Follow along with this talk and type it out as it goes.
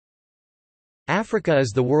Africa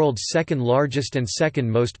is the world's second largest and second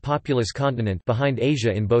most populous continent behind Asia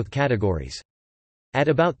in both categories. At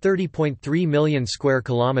about 30.3 million square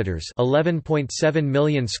kilometers, 11.7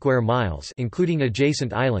 million square miles, including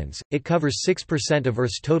adjacent islands, it covers 6% of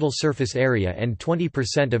Earth's total surface area and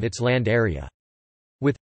 20% of its land area.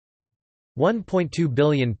 With 1.2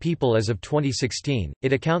 billion people as of 2016,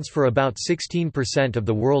 it accounts for about 16% of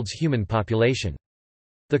the world's human population.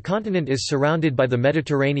 The continent is surrounded by the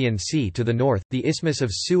Mediterranean Sea to the north, the Isthmus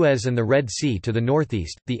of Suez and the Red Sea to the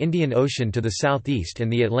northeast, the Indian Ocean to the southeast and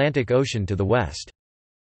the Atlantic Ocean to the west.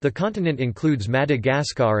 The continent includes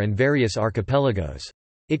Madagascar and various archipelagos.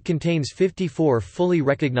 It contains 54 fully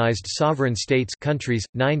recognized sovereign states countries,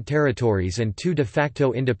 9 territories and 2 de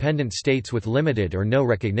facto independent states with limited or no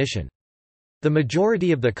recognition. The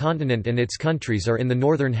majority of the continent and its countries are in the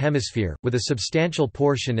Northern Hemisphere, with a substantial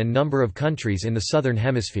portion and number of countries in the Southern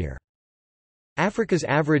Hemisphere. Africa's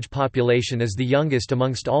average population is the youngest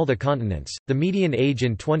amongst all the continents. The median age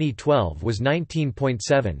in 2012 was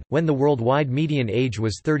 19.7, when the worldwide median age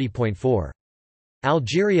was 30.4.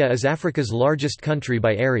 Algeria is Africa's largest country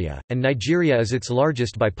by area, and Nigeria is its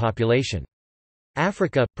largest by population.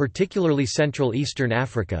 Africa, particularly Central Eastern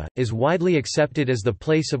Africa, is widely accepted as the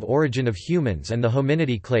place of origin of humans and the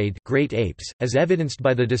hominidae clade great apes, as evidenced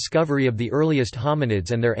by the discovery of the earliest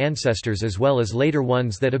hominids and their ancestors as well as later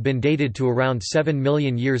ones that have been dated to around 7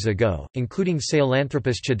 million years ago, including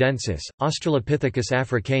Sahelanthropus chidensis, Australopithecus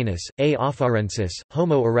africanus, A. afarensis,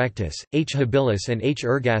 Homo erectus, H. habilis and H.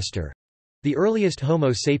 ergaster. The earliest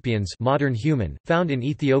Homo sapiens modern human, found in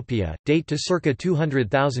Ethiopia, date to circa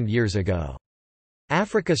 200,000 years ago.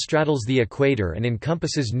 Africa straddles the equator and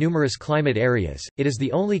encompasses numerous climate areas. It is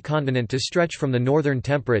the only continent to stretch from the northern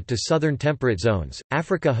temperate to southern temperate zones.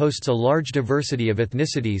 Africa hosts a large diversity of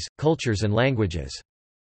ethnicities, cultures, and languages.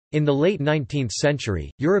 In the late 19th century,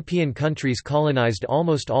 European countries colonized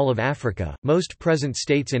almost all of Africa. Most present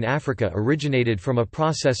states in Africa originated from a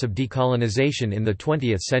process of decolonization in the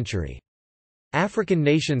 20th century. African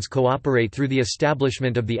nations cooperate through the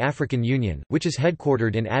establishment of the African Union, which is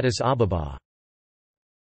headquartered in Addis Ababa.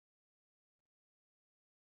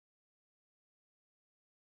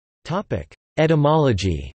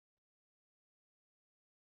 Etymology.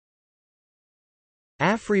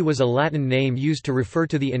 Afri was a Latin name used to refer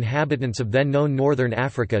to the inhabitants of then-known northern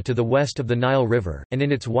Africa to the west of the Nile River, and in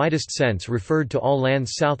its widest sense referred to all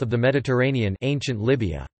lands south of the Mediterranean ancient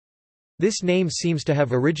Libya. This name seems to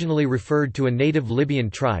have originally referred to a native Libyan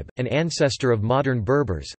tribe, an ancestor of modern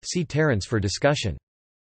Berbers, see Terence for discussion.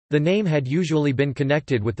 The name had usually been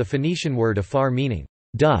connected with the Phoenician word afar meaning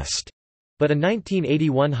dust. But a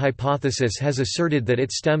 1981 hypothesis has asserted that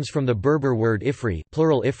it stems from the Berber word ifri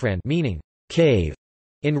plural ifran meaning cave,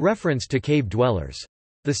 in reference to cave dwellers.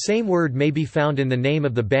 The same word may be found in the name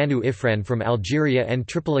of the Banu Ifran from Algeria and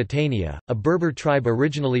Tripolitania, a Berber tribe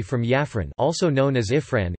originally from Yafran, also known as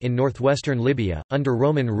Ifran, in northwestern Libya. Under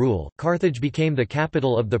Roman rule, Carthage became the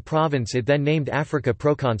capital of the province it then named Africa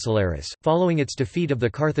Proconsularis, following its defeat of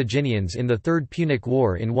the Carthaginians in the Third Punic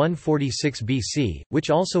War in 146 BC,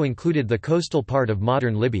 which also included the coastal part of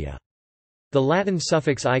modern Libya. The Latin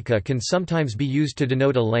suffix ica can sometimes be used to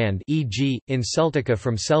denote a land, e.g., in Celtica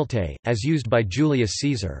from Celte, as used by Julius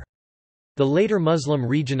Caesar. The later Muslim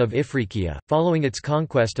region of Ifriqiya, following its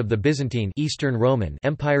conquest of the Byzantine Eastern Roman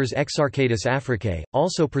Empire's Exarchatus Africae,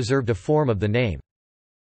 also preserved a form of the name.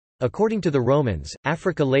 According to the Romans,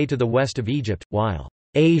 Africa lay to the west of Egypt, while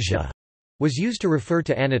Asia was used to refer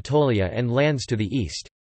to Anatolia and lands to the east.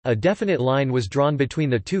 A definite line was drawn between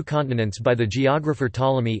the two continents by the geographer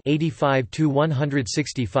Ptolemy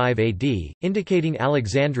 85–165 AD, indicating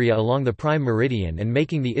Alexandria along the prime meridian and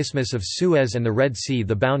making the Isthmus of Suez and the Red Sea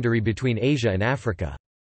the boundary between Asia and Africa.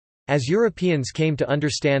 As Europeans came to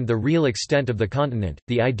understand the real extent of the continent,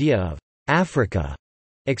 the idea of Africa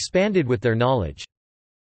expanded with their knowledge.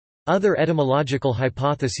 Other etymological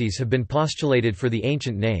hypotheses have been postulated for the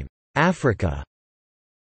ancient name, Africa.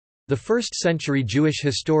 The 1st-century Jewish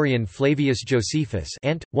historian Flavius Josephus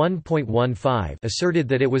Ant. 1.15 asserted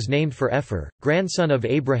that it was named for Epher, grandson of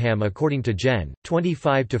Abraham according to Gen.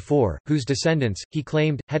 25–4, whose descendants, he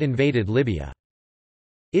claimed, had invaded Libya.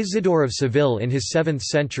 Isidore of Seville in his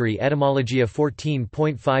 7th-century Etymologia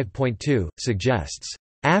 14.5.2, suggests,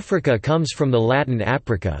 "Africa comes from the Latin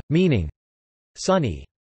aprica, meaning sunny."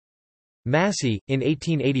 Massey, in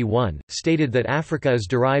 1881, stated that Africa is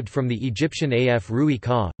derived from the Egyptian af rui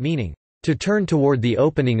ka, meaning, to turn toward the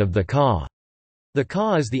opening of the ka. The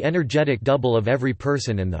ka is the energetic double of every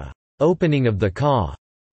person and the opening of the ka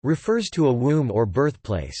refers to a womb or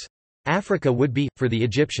birthplace. Africa would be, for the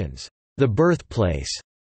Egyptians, the birthplace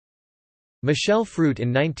Michel Fruit in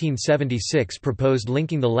 1976 proposed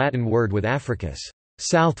linking the Latin word with Africa's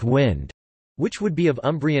south wind, which would be of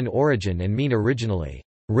Umbrian origin and mean originally,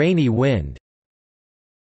 rainy wind.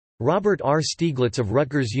 Robert R. Stieglitz of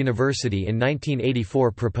Rutgers University in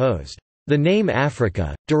 1984 proposed, "The name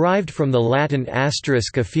Africa, derived from the Latin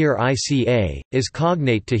 *Ophir Ica, is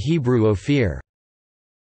cognate to Hebrew Ophir."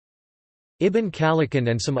 Ibn Khaldun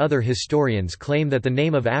and some other historians claim that the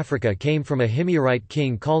name of Africa came from a Himyarite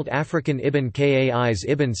king called African Ibn Qais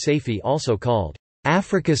Ibn Sayfi, also called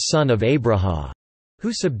Africa's son of Abraha,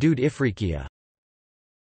 who subdued Ifriqiya.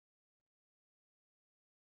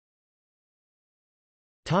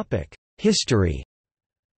 History.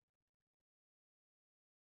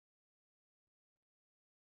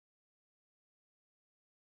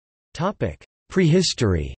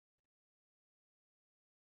 Prehistory.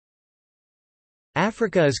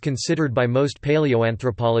 Africa is considered by most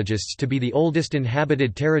paleoanthropologists to be the oldest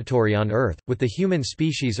inhabited territory on Earth, with the human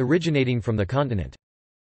species originating from the continent.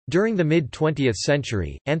 During the mid-20th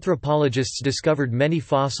century, anthropologists discovered many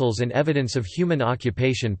fossils and evidence of human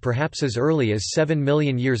occupation perhaps as early as 7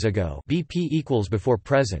 million years ago BP = before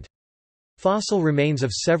present. Fossil remains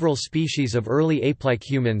of several species of early ape-like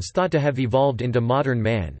humans thought to have evolved into modern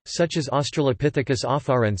man, such as Australopithecus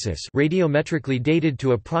afarensis, radiometrically dated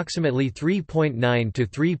to approximately 3.9 to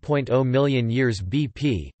 3.0 million years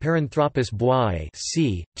BP, Paranthropus boisei,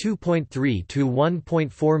 c. 2.3 to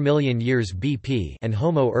 1.4 million years BP, and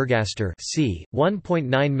Homo ergaster, c.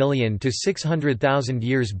 1.9 million to 600,000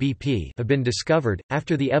 years BP, have been discovered.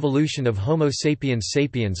 After the evolution of Homo sapiens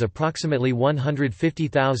sapiens approximately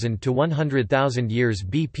 150,000 to 100,000 years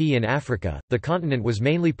BP in Africa, the continent was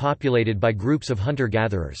mainly populated by groups of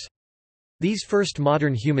hunter-gatherers. These first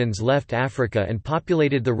modern humans left Africa and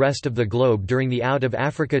populated the rest of the globe during the Out of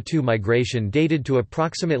Africa II migration dated to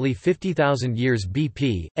approximately 50,000 years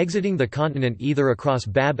BP, exiting the continent either across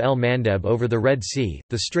Bab el-Mandeb over the Red Sea,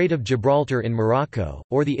 the Strait of Gibraltar in Morocco,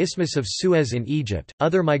 or the Isthmus of Suez in Egypt.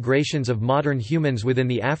 Other migrations of modern humans within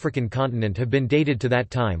the African continent have been dated to that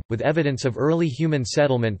time, with evidence of early human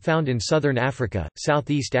settlement found in southern Africa,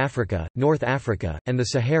 Southeast Africa, North Africa, and the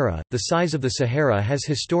Sahara. The size of the Sahara has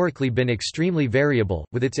historically been extremely variable,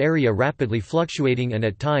 with its area rapidly fluctuating and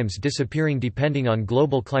at times disappearing depending on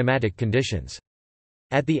global climatic conditions.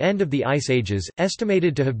 At the end of the Ice Ages,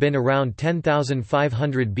 estimated to have been around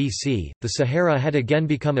 10,500 BC, the Sahara had again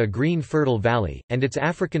become a green fertile valley, and its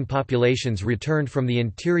African populations returned from the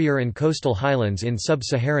interior and coastal highlands in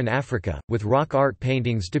sub-Saharan Africa, with rock art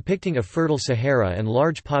paintings depicting a fertile Sahara and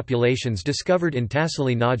large populations discovered in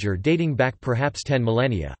Tassili Najar dating back perhaps 10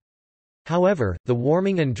 millennia. However, the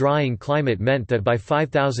warming and drying climate meant that by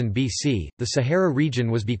 5000 BC, the Sahara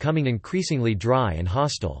region was becoming increasingly dry and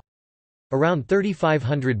hostile. Around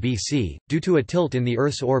 3500 BC, due to a tilt in the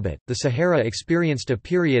Earth's orbit, the Sahara experienced a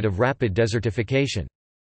period of rapid desertification.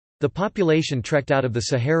 The population trekked out of the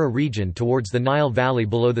Sahara region towards the Nile Valley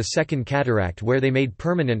below the Second Cataract, where they made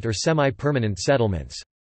permanent or semi-permanent settlements.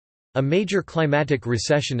 A major climatic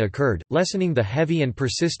recession occurred, lessening the heavy and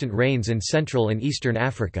persistent rains in Central and Eastern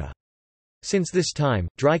Africa. Since this time,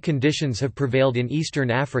 dry conditions have prevailed in eastern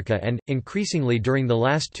Africa and, increasingly during the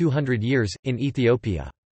last 200 years, in Ethiopia.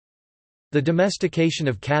 The domestication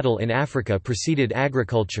of cattle in Africa preceded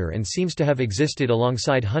agriculture and seems to have existed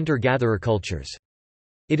alongside hunter-gatherer cultures.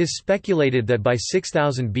 It is speculated that by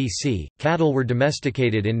 6000 BC, cattle were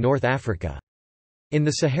domesticated in North Africa. In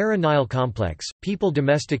the Sahara-Nile complex, people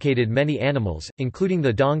domesticated many animals, including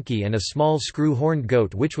the donkey and a small screw-horned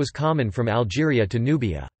goat, which was common from Algeria to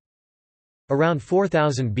Nubia. Around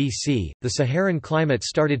 4000 BC, the Saharan climate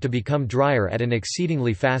started to become drier at an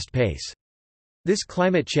exceedingly fast pace. This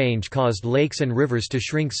climate change caused lakes and rivers to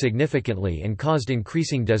shrink significantly and caused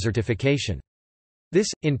increasing desertification. This,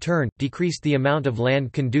 in turn, decreased the amount of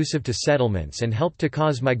land conducive to settlements and helped to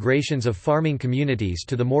cause migrations of farming communities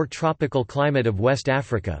to the more tropical climate of West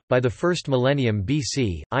Africa. By the first millennium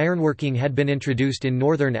BC, ironworking had been introduced in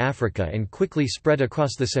northern Africa and quickly spread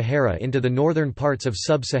across the Sahara into the northern parts of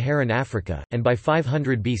sub-Saharan Africa, and by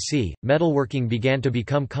 500 BC, metalworking began to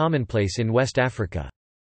become commonplace in West Africa.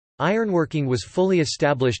 Ironworking was fully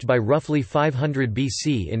established by roughly 500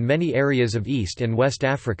 BC in many areas of East and West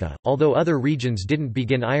Africa, although other regions didn't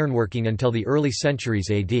begin ironworking until the early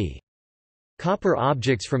centuries AD. Copper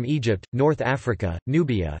objects from Egypt, North Africa,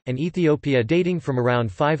 Nubia, and Ethiopia dating from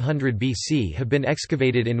around 500 BC have been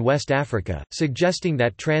excavated in West Africa, suggesting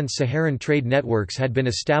that trans-Saharan trade networks had been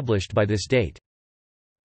established by this date.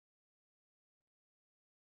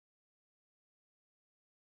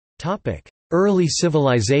 Early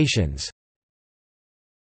civilizations.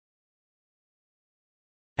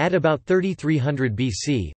 At about 3300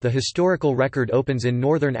 BC, the historical record opens in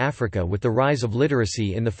northern Africa with the rise of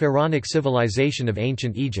literacy in the pharaonic civilization of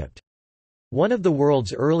ancient Egypt. One of the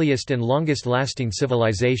world's earliest and longest-lasting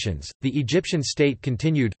civilizations, the Egyptian state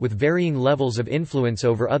continued, with varying levels of influence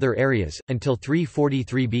over other areas, until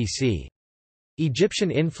 343 BC. Egyptian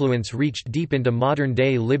influence reached deep into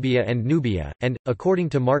modern-day Libya and Nubia, and, according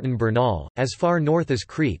to Martin Bernal, as far north as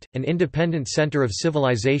Crete. An independent center of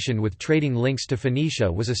civilization with trading links to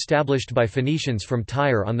Phoenicia was established by Phoenicians from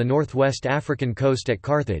Tyre on the northwest African coast at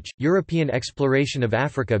Carthage. European exploration of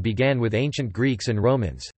Africa began with ancient Greeks and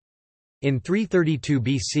Romans. In 332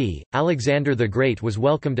 BC, Alexander the Great was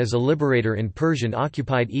welcomed as a liberator in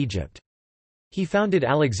Persian-occupied Egypt. He founded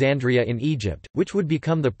Alexandria in Egypt, which would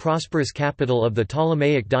become the prosperous capital of the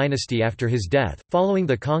Ptolemaic dynasty after his death. Following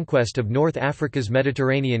the conquest of North Africa's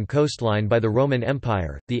Mediterranean coastline by the Roman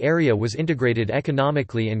Empire, the area was integrated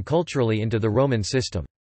economically and culturally into the Roman system.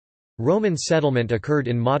 Roman settlement occurred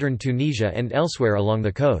in modern Tunisia and elsewhere along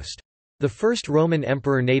the coast. The first Roman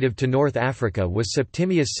emperor native to North Africa was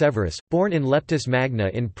Septimius Severus, born in Leptis Magna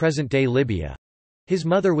in present-day Libya. His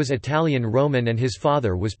mother was Italian Roman and his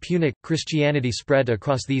father was Punic. Christianity spread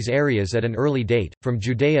across these areas at an early date, from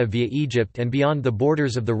Judea via Egypt and beyond the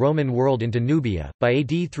borders of the Roman world into Nubia. By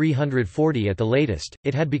AD 340 at the latest,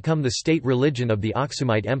 it had become the state religion of the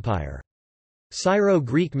Aksumite Empire.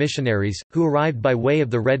 Syro-Greek missionaries, who arrived by way of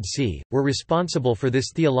the Red Sea, were responsible for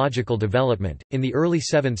this theological development. In the early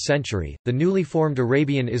 7th century, the newly formed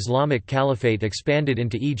Arabian Islamic Caliphate expanded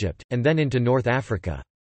into Egypt, and then into North Africa.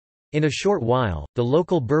 In a short while, the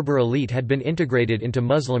local Berber elite had been integrated into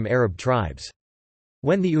Muslim Arab tribes.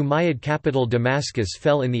 When the Umayyad capital Damascus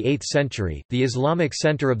fell in the 8th century, the Islamic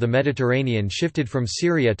center of the Mediterranean shifted from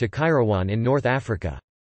Syria to Kairouan in North Africa.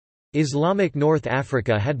 Islamic North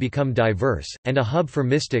Africa had become diverse, and a hub for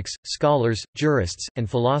mystics, scholars, jurists, and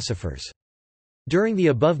philosophers. During the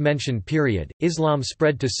above-mentioned period, Islam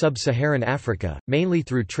spread to sub-Saharan Africa, mainly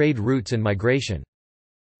through trade routes and migration.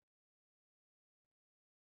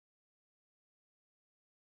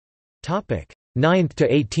 9th to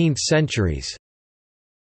 18th centuries.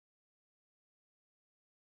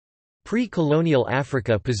 Pre-colonial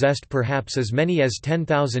Africa possessed perhaps as many as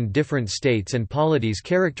 10,000 different states and polities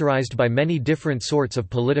characterized by many different sorts of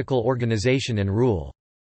political organization and rule.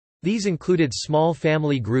 These included small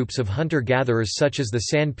family groups of hunter-gatherers such as the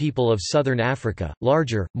San people of southern Africa,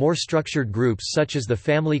 larger, more structured groups such as the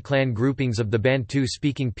family clan groupings of the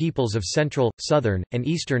Bantu-speaking peoples of central, southern, and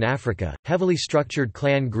eastern Africa, heavily structured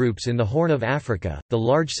clan groups in the Horn of Africa, the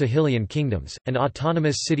large Sahelian kingdoms, and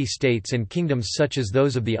autonomous city-states and kingdoms such as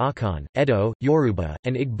those of the Akan, Edo, Yoruba,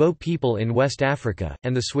 and Igbo people in West Africa,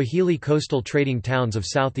 and the Swahili coastal trading towns of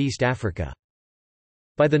Southeast Africa.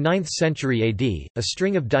 By the 9th century AD, a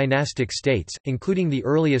string of dynastic states, including the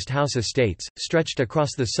earliest Hausa states, stretched across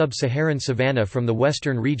the sub-Saharan savanna from the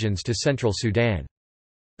western regions to central Sudan.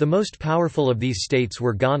 The most powerful of these states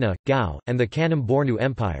were Ghana, Gao, and the Kanem-Bornu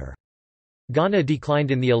Empire. Ghana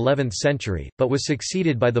declined in the 11th century, but was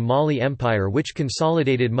succeeded by the Mali Empire, which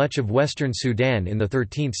consolidated much of western Sudan in the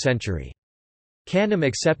 13th century. Kanem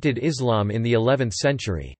accepted Islam in the 11th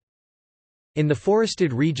century. In the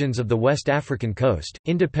forested regions of the West African coast,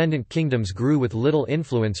 independent kingdoms grew with little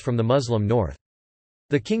influence from the Muslim north.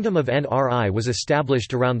 The Kingdom of Nri was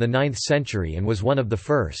established around the 9th century and was one of the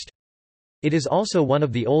first. It is also one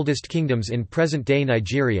of the oldest kingdoms in present-day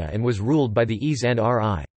Nigeria and was ruled by the Is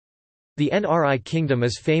Nri. The Nri kingdom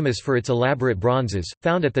is famous for its elaborate bronzes,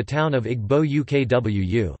 found at the town of Igbo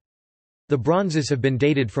Ukwu. The bronzes have been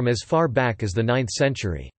dated from as far back as the 9th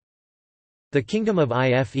century. The Kingdom of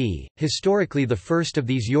Ife, historically the first of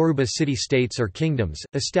these Yoruba city-states or kingdoms,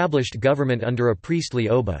 established government under a priestly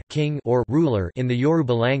Oba king or ruler in the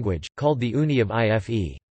Yoruba language, called the Uni of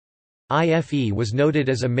Ife. Ife was noted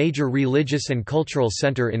as a major religious and cultural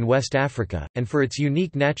center in West Africa, and for its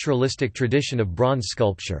unique naturalistic tradition of bronze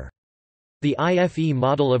sculpture. The Ife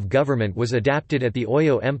model of government was adapted at the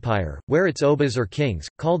Oyo Empire, where its Obas or kings,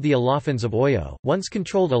 called the Alafans of Oyo, once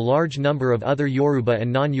controlled a large number of other Yoruba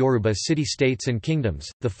and non-Yoruba city-states and kingdoms.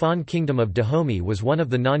 The Fon Kingdom of Dahomey was one of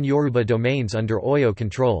the non-Yoruba domains under Oyo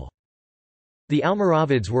control. The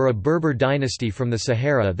Almoravids were a Berber dynasty from the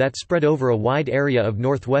Sahara that spread over a wide area of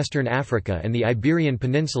northwestern Africa and the Iberian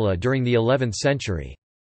Peninsula during the 11th century.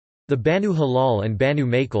 The Banu Halal and Banu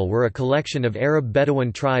Makil were a collection of Arab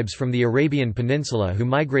Bedouin tribes from the Arabian Peninsula who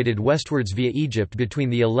migrated westwards via Egypt between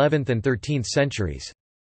the 11th and 13th centuries.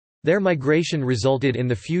 Their migration resulted in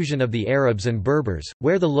the fusion of the Arabs and Berbers,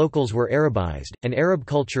 where the locals were Arabized, and Arab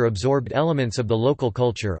culture absorbed elements of the local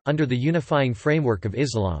culture, under the unifying framework of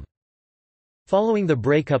Islam. Following the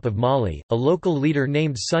breakup of Mali, a local leader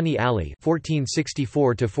named Sunni Ali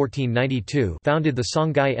 (1464–1492) founded the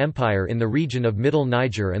Songhai Empire in the region of Middle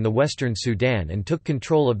Niger and the western Sudan and took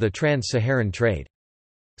control of the trans-Saharan trade.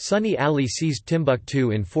 Sunni Ali seized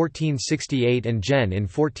Timbuktu in 1468 and Jen in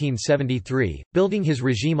 1473, building his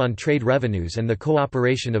regime on trade revenues and the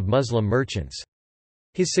cooperation of Muslim merchants.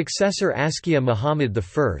 His successor Askia Muhammad I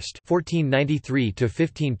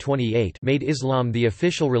 (1493–1528) made Islam the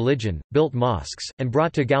official religion, built mosques, and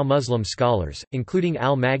brought to Gao Muslim scholars, including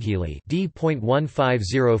al-Maghili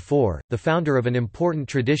 (d.1504), the founder of an important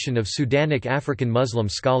tradition of Sudanic African Muslim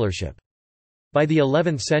scholarship. By the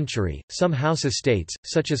 11th century, some Hausa states,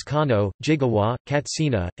 such as Kano, Jigawa,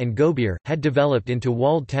 Katsina, and Gobir, had developed into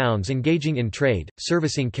walled towns engaging in trade,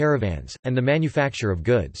 servicing caravans, and the manufacture of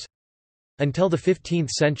goods. Until the 15th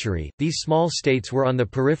century, these small states were on the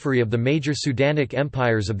periphery of the major Sudanic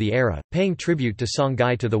empires of the era, paying tribute to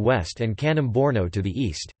Songhai to the west and Kanem Borno to the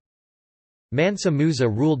east. Mansa Musa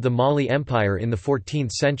ruled the Mali Empire in the 14th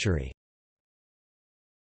century.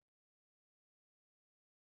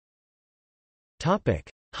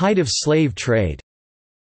 Height of slave trade.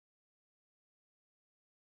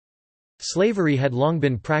 Slavery had long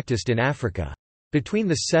been practiced in Africa. Between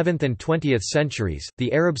the 7th and 20th centuries,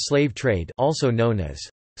 the Arab slave trade, also known as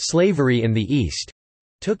slavery in the East,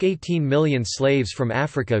 took 18 million slaves from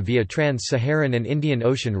Africa via trans-Saharan and Indian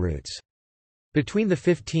Ocean routes. Between the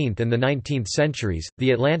 15th and the 19th centuries,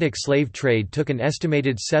 the Atlantic slave trade took an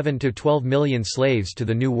estimated 7 to 12 million slaves to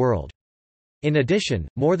the New World. In addition,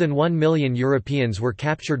 more than 1 million Europeans were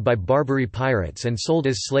captured by Barbary pirates and sold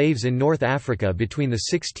as slaves in North Africa between the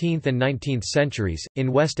 16th and 19th centuries.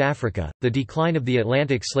 In West Africa, the decline of the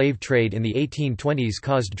Atlantic slave trade in the 1820s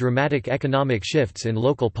caused dramatic economic shifts in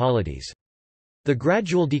local polities. The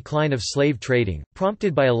gradual decline of slave trading,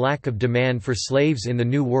 prompted by a lack of demand for slaves in the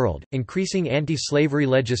New World, increasing anti-slavery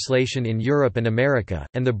legislation in Europe and America,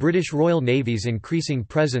 and the British Royal Navy's increasing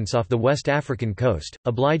presence off the West African coast,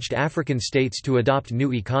 obliged African states to adopt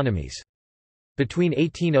new economies. Between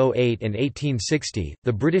 1808 and 1860,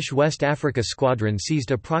 the British West Africa Squadron seized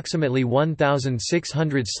approximately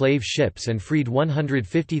 1,600 slave ships and freed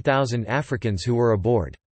 150,000 Africans who were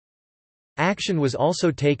aboard. Action was also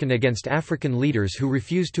taken against African leaders who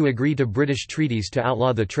refused to agree to British treaties to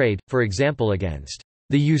outlaw the trade, for example against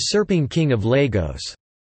the usurping King of Lagos,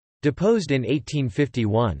 deposed in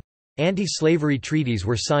 1851. Anti-slavery treaties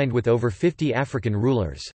were signed with over 50 African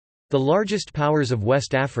rulers. The largest powers of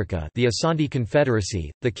West Africa, the Asante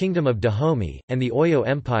Confederacy, the Kingdom of Dahomey, and the Oyo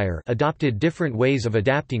Empire, adopted different ways of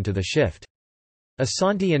adapting to the shift.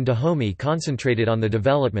 Asante and Dahomey concentrated on the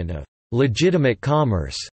development of legitimate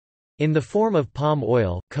commerce in the form of palm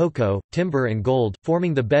oil, cocoa, timber and gold,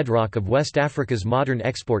 forming the bedrock of West Africa's modern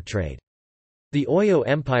export trade. The Oyo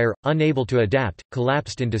Empire, unable to adapt,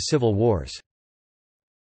 collapsed into civil wars.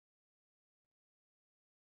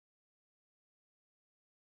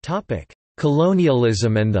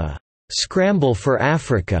 Colonialism and the "scramble for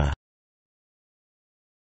Africa".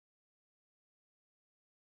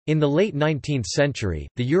 In the late 19th century,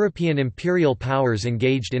 the European imperial powers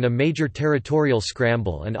engaged in a major territorial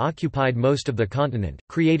scramble and occupied most of the continent,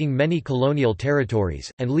 creating many colonial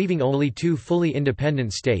territories, and leaving only two fully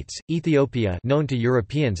independent states, Ethiopia, known to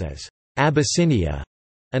Europeans as Abyssinia,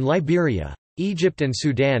 and Liberia. Egypt and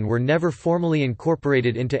Sudan were never formally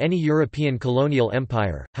incorporated into any European colonial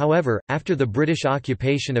empire. However, after the British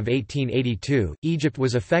occupation of 1882, Egypt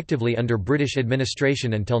was effectively under British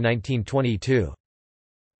administration until 1922.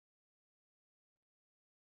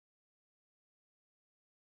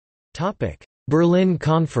 Berlin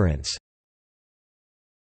Conference.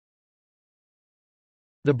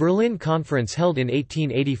 The Berlin Conference held in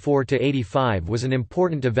 1884–85 was an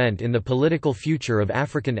important event in the political future of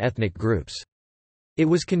African ethnic groups. It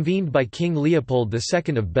was convened by King Leopold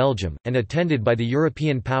II of Belgium, and attended by the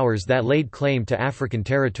European powers that laid claim to African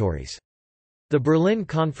territories. The Berlin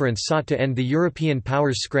Conference sought to end the European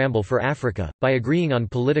powers' scramble for Africa, by agreeing on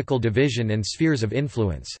political division and spheres of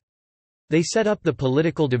influence. They set up the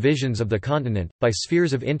political divisions of the continent, by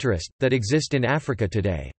spheres of interest, that exist in Africa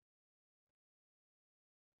today.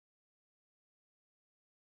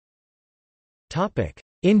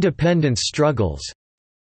 Independence struggles.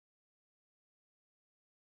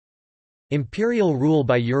 Imperial rule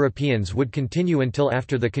by Europeans would continue until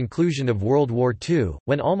after the conclusion of World War II,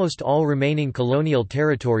 when almost all remaining colonial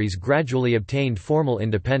territories gradually obtained formal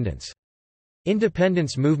independence.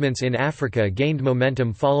 Independence movements in Africa gained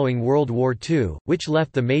momentum following World War II, which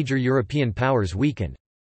left the major European powers weakened.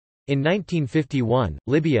 In 1951,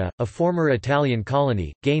 Libya, a former Italian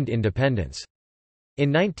colony, gained independence. In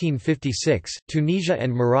 1956, Tunisia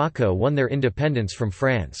and Morocco won their independence from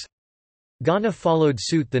France. Ghana followed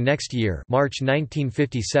suit the next year, March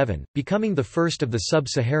 1957, becoming the first of the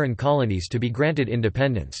sub-Saharan colonies to be granted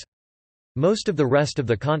independence. Most of the rest of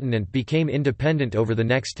the continent became independent over the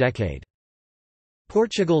next decade.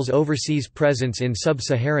 Portugal's overseas presence in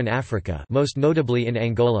sub-Saharan Africa, most notably in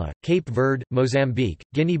Angola, Cape Verde, Mozambique,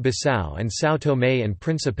 Guinea-Bissau and São Tomé and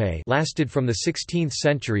Príncipe, lasted from the 16th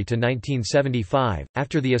century to 1975,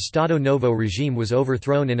 after the Estado Novo regime was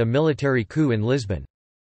overthrown in a military coup in Lisbon.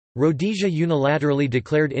 Rhodesia unilaterally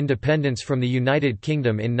declared independence from the United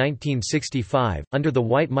Kingdom in 1965, under the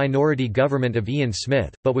white minority government of Ian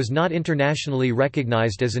Smith, but was not internationally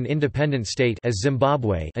recognized as an independent state as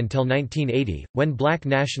Zimbabwe until 1980, when black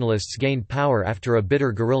nationalists gained power after a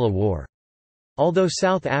bitter guerrilla war. Although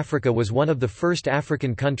South Africa was one of the first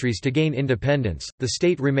African countries to gain independence, the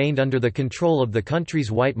state remained under the control of the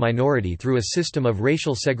country's white minority through a system of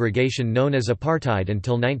racial segregation known as apartheid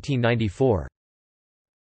until 1994.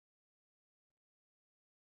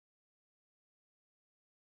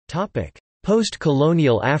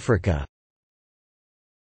 Post-colonial Africa.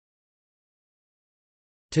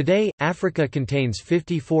 Today, Africa contains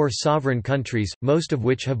 54 sovereign countries, most of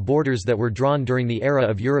which have borders that were drawn during the era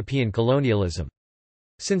of European colonialism.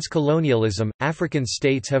 Since colonialism, African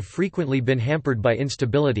states have frequently been hampered by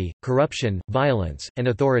instability, corruption, violence, and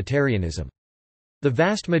authoritarianism. The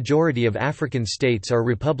vast majority of African states are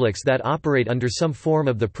republics that operate under some form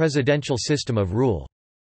of the presidential system of rule.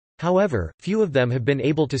 However, few of them have been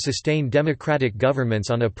able to sustain democratic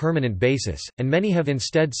governments on a permanent basis, and many have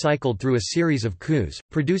instead cycled through a series of coups,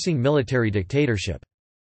 producing military dictatorship.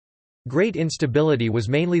 Great instability was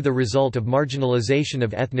mainly the result of marginalization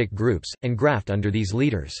of ethnic groups, and graft under these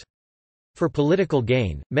leaders. For political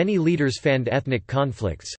gain, many leaders fanned ethnic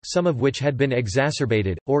conflicts, some of which had been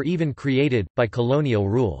exacerbated, or even created, by colonial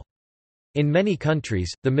rule. In many countries,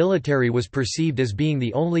 the military was perceived as being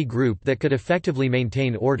the only group that could effectively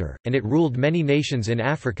maintain order, and it ruled many nations in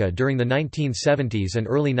Africa during the 1970s and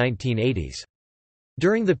early 1980s.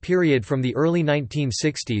 During the period from the early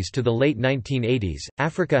 1960s to the late 1980s,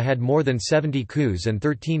 Africa had more than 70 coups and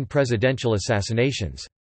 13 presidential assassinations.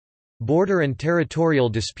 Border and territorial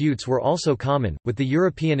disputes were also common, with the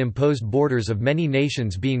European-imposed borders of many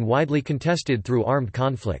nations being widely contested through armed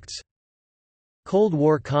conflicts. Cold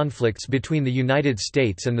War conflicts between the United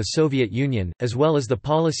States and the Soviet Union, as well as the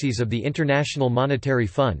policies of the International Monetary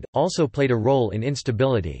Fund, also played a role in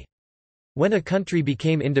instability. When a country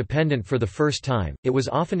became independent for the first time, it was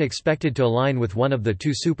often expected to align with one of the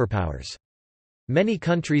two superpowers. Many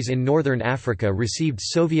countries in northern Africa received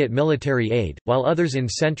Soviet military aid, while others in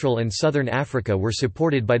Central and Southern Africa were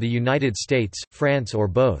supported by the United States, France or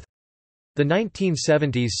both. The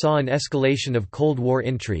 1970s saw an escalation of Cold War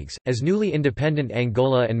intrigues, as newly independent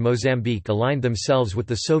Angola and Mozambique aligned themselves with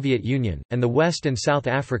the Soviet Union, and the West and South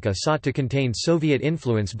Africa sought to contain Soviet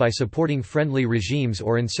influence by supporting friendly regimes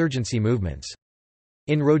or insurgency movements.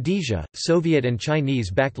 In Rhodesia, Soviet and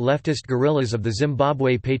Chinese-backed leftist guerrillas of the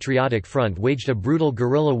Zimbabwe Patriotic Front waged a brutal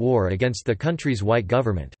guerrilla war against the country's white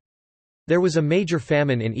government. There was a major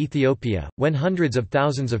famine in Ethiopia, when hundreds of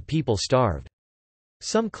thousands of people starved.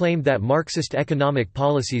 Some claimed that Marxist economic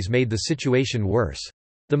policies made the situation worse.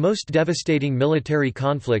 The most devastating military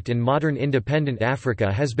conflict in modern independent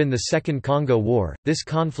Africa has been the Second Congo War. This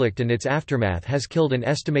conflict and its aftermath has killed an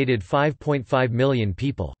estimated 5.5 million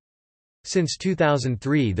people. Since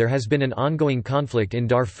 2003 there has been an ongoing conflict in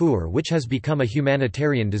Darfur which has become a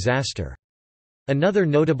humanitarian disaster. Another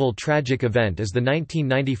notable tragic event is the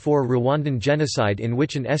 1994 Rwandan genocide in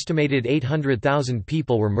which an estimated 800,000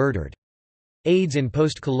 people were murdered. AIDS in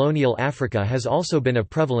post-colonial Africa has also been a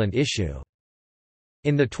prevalent issue.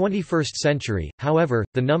 In the 21st century, however,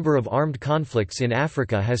 the number of armed conflicts in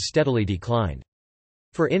Africa has steadily declined.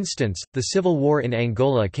 For instance, the civil war in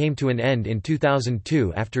Angola came to an end in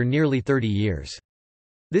 2002 after nearly 30 years.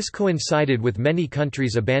 This coincided with many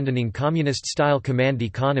countries abandoning communist-style command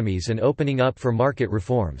economies and opening up for market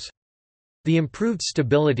reforms. The improved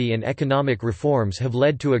stability and economic reforms have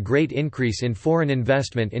led to a great increase in foreign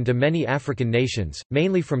investment into many African nations,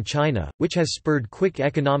 mainly from China, which has spurred quick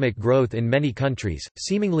economic growth in many countries,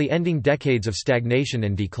 seemingly ending decades of stagnation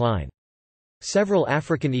and decline. Several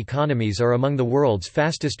African economies are among the world's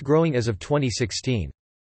fastest growing as of 2016.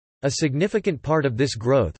 A significant part of this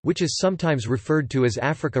growth, which is sometimes referred to as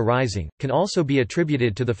Africa Rising, can also be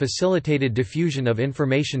attributed to the facilitated diffusion of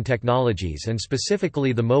information technologies and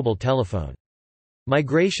specifically the mobile telephone.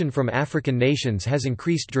 Migration from African nations has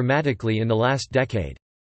increased dramatically in the last decade.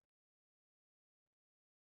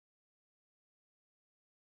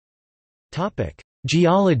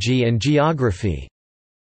 Geology and geography.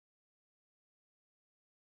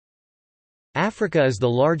 Africa is the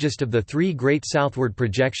largest of the three great southward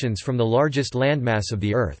projections from the largest landmass of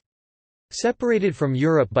the Earth. Separated from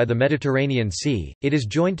Europe by the Mediterranean Sea, it is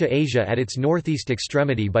joined to Asia at its northeast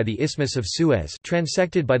extremity by the Isthmus of Suez,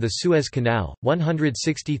 transected by the Suez Canal,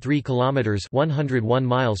 163 kilometers (101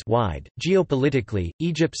 miles) wide. Geopolitically,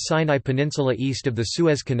 Egypt's Sinai Peninsula east of the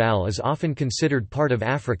Suez Canal is often considered part of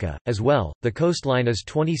Africa as well. The coastline is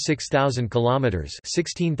 26,000 kilometers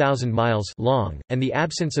 (16,000 miles) long, and the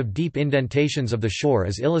absence of deep indentations of the shore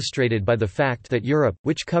is illustrated by the fact that Europe,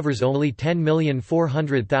 which covers only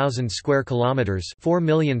 10,400,000 square kilometers, 4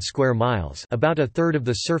 million square miles, about a third of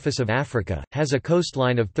the surface of Africa, has a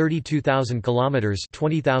coastline of 32,000 kilometers,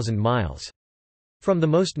 20,000 miles. From the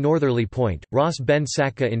most northerly point, Ras Ben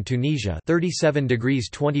Sakka in Tunisia, 37 degrees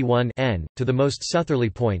 21 N, to the most southerly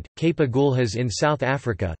point, Cape Agulhas in South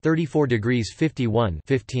Africa, 34 degrees 51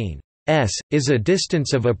 S, is a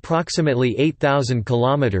distance of approximately 8,000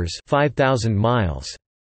 kilometers, 5,000 miles.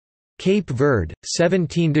 Cape Verde,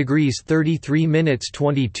 17 degrees 33 minutes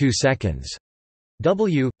 22 seconds.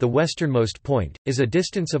 W, the westernmost point, is a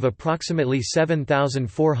distance of approximately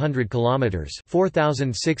 7,400 kilometers,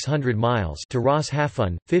 4,600 miles to Ras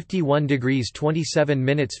Hafun, 51 degrees 27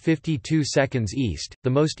 minutes 52 seconds east, the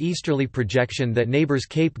most easterly projection that neighbors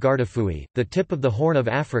Cape Guardafui, the tip of the Horn of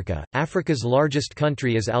Africa. Africa's largest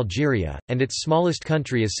country is Algeria, and its smallest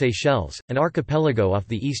country is Seychelles, an archipelago off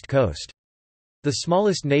the east coast. The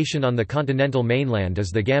smallest nation on the continental mainland is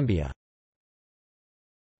the Gambia.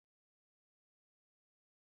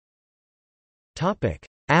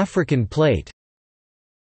 African plate.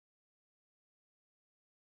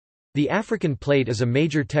 The African plate is a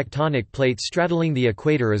major tectonic plate straddling the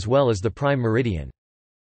equator as well as the prime meridian.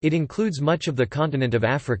 It includes much of the continent of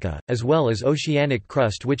Africa, as well as oceanic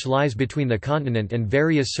crust which lies between the continent and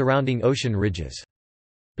various surrounding ocean ridges.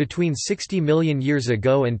 Between 60 million years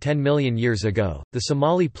ago and 10 million years ago, the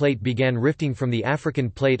Somali Plate began rifting from the African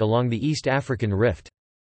Plate along the East African Rift.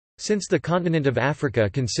 Since the continent of Africa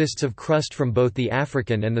consists of crust from both the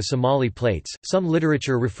African and the Somali Plates, some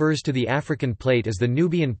literature refers to the African Plate as the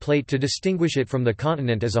Nubian Plate to distinguish it from the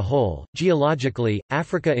continent as a whole. Geologically,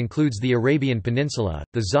 Africa includes the Arabian Peninsula,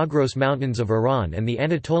 the Zagros Mountains of Iran, and the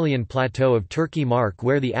Anatolian Plateau of Turkey,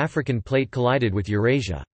 where the African Plate collided with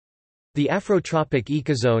Eurasia. The Afrotropic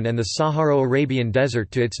ecozone and the Saharo-Arabian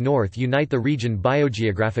Desert to its north unite the region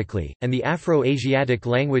biogeographically, and the Afro-Asiatic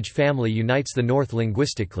language family unites the north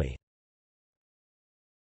linguistically.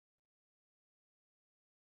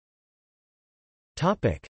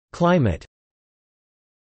 Climate.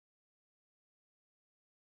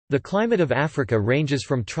 The climate of Africa ranges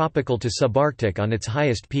from tropical to subarctic on its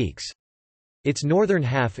highest peaks. Its northern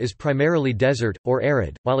half is primarily desert, or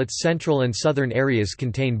arid, while its central and southern areas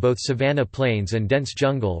contain both savanna plains and dense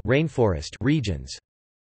jungle rainforest regions.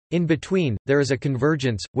 In between, there is a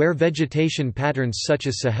convergence, where vegetation patterns such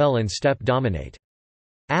as Sahel and steppe dominate.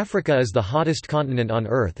 Africa is the hottest continent on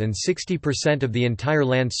Earth and 60% of the entire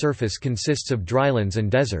land surface consists of drylands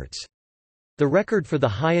and deserts. The record for the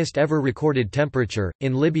highest ever recorded temperature,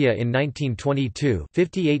 in Libya in 1922,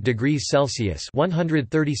 58 degrees Celsius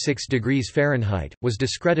 (136 degrees Fahrenheit), was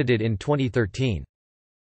discredited in 2013.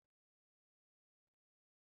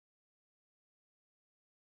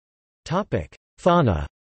 Fauna.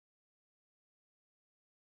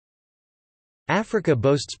 Africa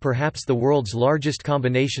boasts perhaps the world's largest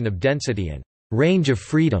combination of density and range of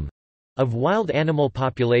freedom of wild animal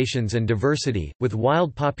populations and diversity, with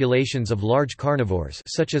wild populations of large carnivores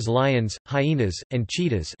such as lions, hyenas, and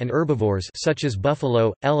cheetahs and herbivores such as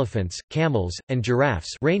buffalo, elephants, camels, and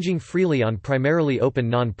giraffes ranging freely on primarily open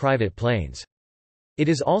non-private plains. It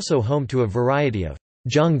is also home to a variety of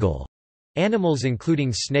jungle animals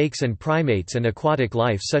including snakes and primates and aquatic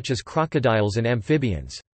life such as crocodiles and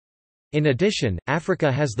amphibians. In addition,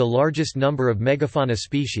 Africa has the largest number of megafauna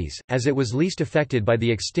species, as it was least affected by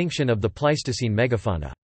the extinction of the Pleistocene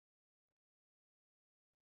megafauna.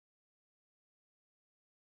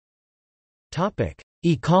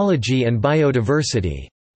 Ecology and biodiversity.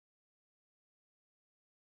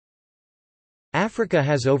 Africa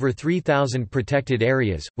has over 3,000 protected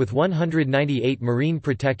areas, with 198 marine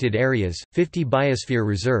protected areas, 50 biosphere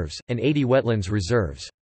reserves, and 80 wetlands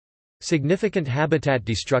reserves. Significant habitat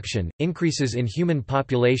destruction, increases in human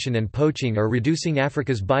population and poaching are reducing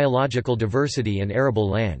Africa's biological diversity and arable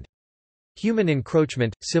land. Human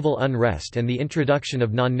encroachment, civil unrest and the introduction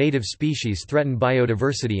of non-native species threaten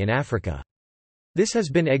biodiversity in Africa. This has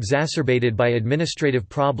been exacerbated by administrative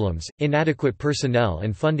problems, inadequate personnel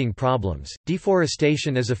and funding problems.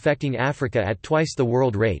 Deforestation is affecting Africa at twice the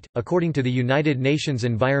world rate, according to the United Nations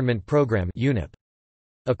Environment Programme (UNEP).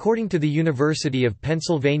 According to the University of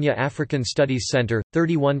Pennsylvania African Studies Center,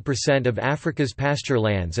 31% of Africa's pasture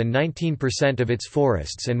lands and 19% of its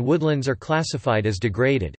forests and woodlands are classified as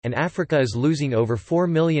degraded, and Africa is losing over 4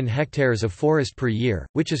 million hectares of forest per year,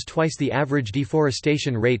 which is twice the average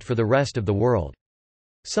deforestation rate for the rest of the world.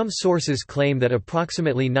 Some sources claim that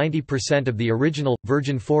approximately 90% of the original,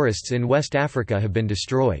 virgin forests in West Africa have been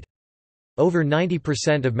destroyed. Over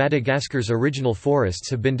 90% of Madagascar's original forests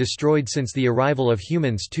have been destroyed since the arrival of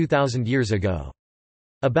humans 2,000 years ago.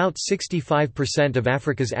 About 65% of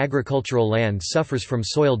Africa's agricultural land suffers from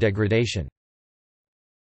soil degradation.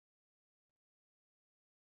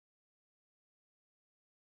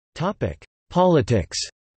 Politics.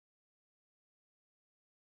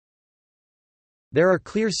 There are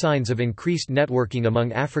clear signs of increased networking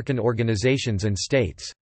among African organizations and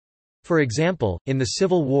states. For example, in the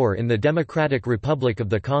civil war in the Democratic Republic of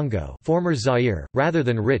the Congo, former Zaire, rather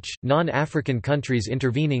than rich, non-African countries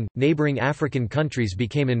intervening, neighboring African countries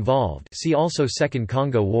became involved. See also Second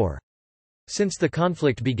Congo War. Since the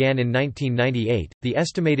conflict began in 1998, the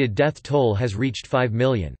estimated death toll has reached 5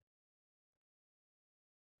 million.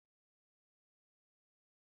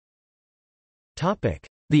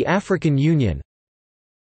 The African Union.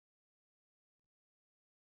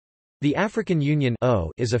 The African Union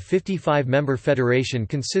is a 55-member federation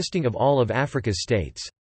consisting of all of Africa's states.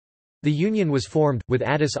 The Union was formed, with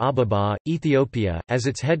Addis Ababa, Ethiopia, as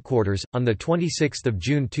its headquarters, on 26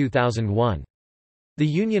 June 2001. The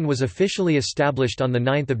Union was officially established on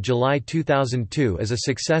 9 July 2002 as a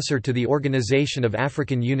successor to the Organization of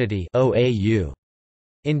African Unity (OAU).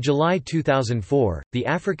 In July 2004, the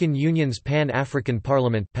African Union's Pan-African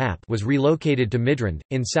Parliament was relocated to Midrand,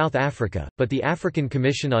 in South Africa, but the African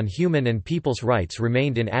Commission on Human and People's Rights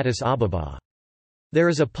remained in Addis Ababa. There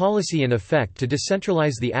is a policy in effect to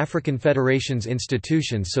decentralize the African Federation's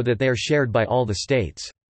institutions so that they are shared by all the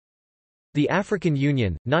states. The African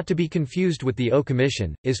Union, not to be confused with the O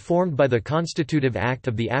Commission, is formed by the Constitutive Act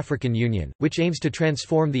of the African Union, which aims to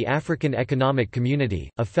transform the African Economic Community,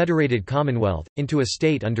 a federated commonwealth, into a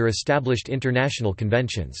state under established international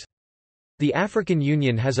conventions. The African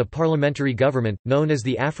Union has a parliamentary government, known as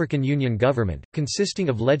the African Union Government, consisting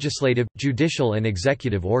of legislative, judicial and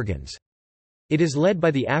executive organs. It is led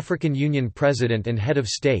by the African Union President and Head of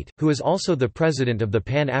State, who is also the President of the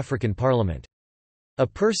Pan-African Parliament. A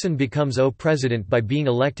person becomes president by being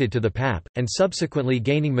elected to the PAP, and subsequently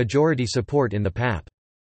gaining majority support in the PAP.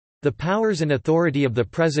 The powers and authority of the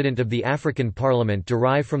President of the African Parliament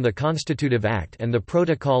derive from the Constitutive Act and the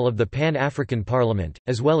Protocol of the Pan-African Parliament,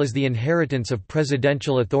 as well as the inheritance of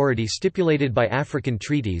presidential authority stipulated by African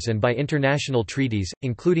treaties and by international treaties,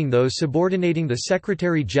 including those subordinating the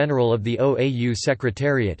Secretary-General of the OAU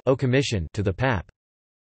Secretariat to the PAP.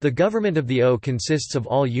 The government of the O consists of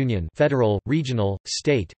all union, federal, regional,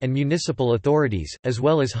 state, and municipal authorities, as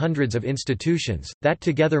well as hundreds of institutions, that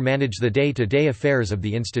together manage the day-to-day affairs of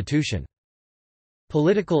the institution.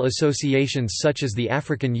 Political associations such as the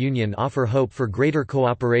African Union offer hope for greater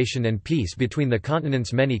cooperation and peace between the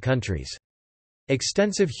continent's many countries.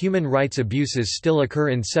 Extensive human rights abuses still occur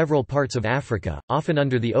in several parts of Africa, often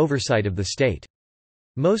under the oversight of the state.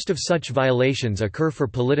 Most of such violations occur for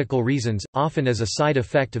political reasons, often as a side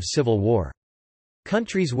effect of civil war.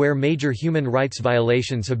 Countries where major human rights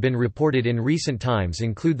violations have been reported in recent times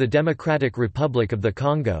include the Democratic Republic of the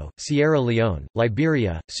Congo, Sierra Leone,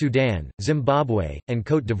 Liberia, Sudan, Zimbabwe, and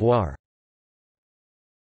Côte d'Ivoire.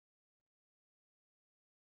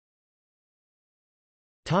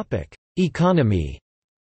 Economy.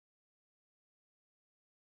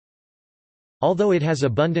 Although it has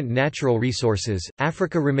abundant natural resources,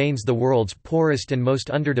 Africa remains the world's poorest and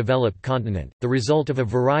most underdeveloped continent, the result of a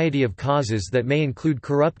variety of causes that may include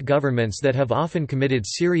corrupt governments that have often committed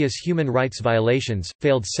serious human rights violations,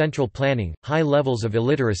 failed central planning, high levels of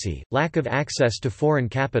illiteracy, lack of access to foreign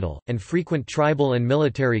capital, and frequent tribal and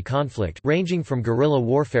military conflict ranging from guerrilla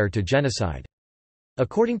warfare to genocide.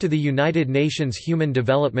 According to the United Nations Human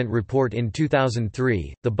Development Report in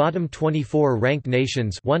 2003, the bottom 24 ranked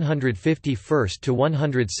nations 151st to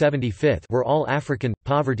 175th were all African.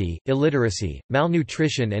 Poverty, illiteracy,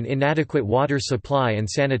 malnutrition and inadequate water supply and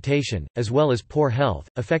sanitation, as well as poor health,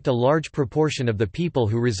 affect a large proportion of the people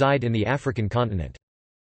who reside in the African continent.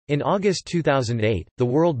 In August 2008, the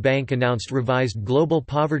World Bank announced revised global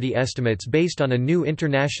poverty estimates based on a new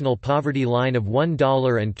international poverty line of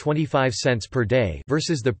 $1.25 per day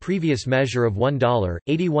versus the previous measure of $1.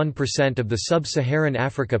 81% of the sub-Saharan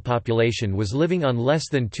Africa population was living on less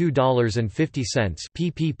than $2.50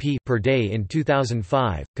 (PPP) per day in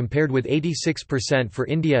 2005, compared with 86% for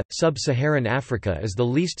India. Sub-Saharan Africa is the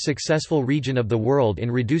least successful region of the world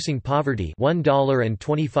in reducing poverty,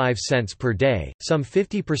 $1.25 per day. Some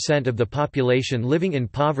 50% of the population living in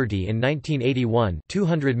poverty in 1981,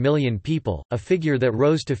 200 million people, a figure that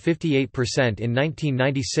rose to 58% in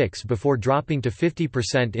 1996 before dropping to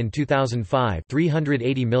 50% in 2005,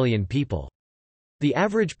 380 million people. The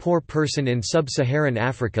average poor person in sub-Saharan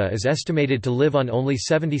Africa is estimated to live on only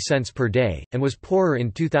 70 cents per day, and was poorer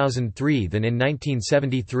in 2003 than in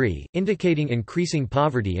 1973, indicating increasing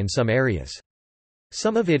poverty in some areas.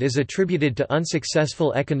 Some of it is attributed to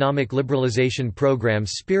unsuccessful economic liberalization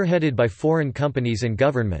programs spearheaded by foreign companies and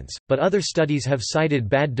governments, but other studies have cited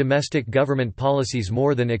bad domestic government policies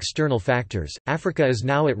more than external factors. Africa is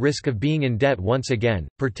now at risk of being in debt once again,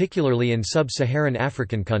 particularly in sub-Saharan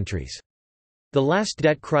African countries. The last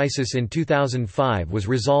debt crisis in 2005 was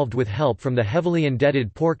resolved with help from the Heavily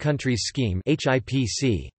Indebted Poor Countries Scheme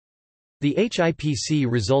 (HIPC). The HIPC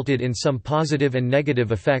resulted in some positive and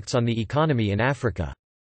negative effects on the economy in Africa.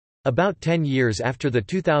 About 10 years after the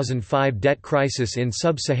 2005 debt crisis in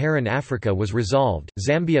sub-Saharan Africa was resolved,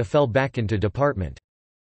 Zambia fell back into department.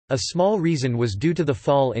 A small reason was due to the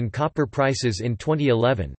fall in copper prices in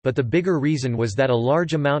 2011, but the bigger reason was that a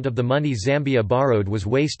large amount of the money Zambia borrowed was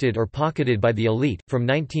wasted or pocketed by the elite. From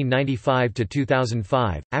 1995 to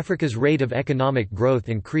 2005, Africa's rate of economic growth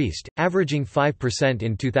increased, averaging 5%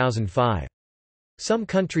 in 2005. Some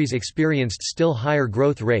countries experienced still higher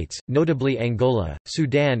growth rates, notably Angola,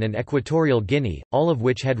 Sudan and Equatorial Guinea, all of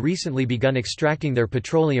which had recently begun extracting their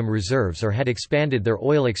petroleum reserves or had expanded their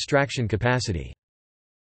oil extraction capacity.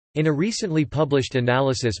 In a recently published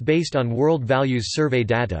analysis based on World Values Survey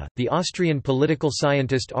data, the Austrian political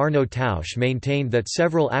scientist Arno Tausch maintained that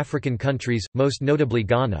several African countries, most notably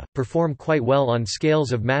Ghana, perform quite well on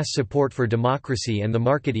scales of mass support for democracy and the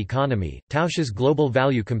market economy. Tausch's global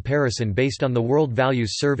value comparison based on the World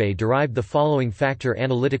Values Survey derived the following factor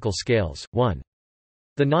analytical scales: 1.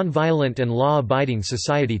 The nonviolent and law-abiding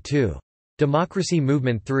society 2. Democracy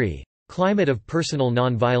movement 3. Climate of personal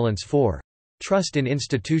nonviolence 4. Trust in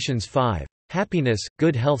institutions 5. Happiness,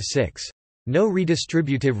 good health 6. No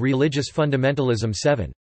redistributive religious fundamentalism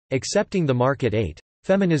 7. Accepting the market 8.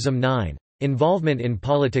 Feminism 9. Involvement in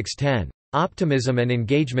politics 10. Optimism and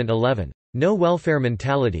engagement 11. No welfare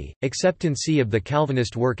mentality, acceptancy of the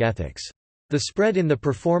Calvinist work ethics. The spread in the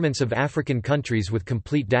performance of African countries with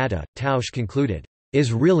complete data, Tausch concluded,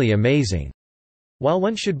 is really amazing. While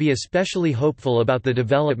one should be especially hopeful about the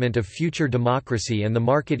development of future democracy and the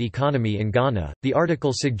market economy in Ghana, the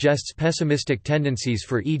article suggests pessimistic tendencies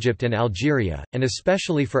for Egypt and Algeria, and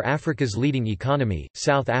especially for Africa's leading economy,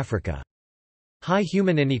 South Africa. High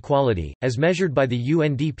human inequality, as measured by the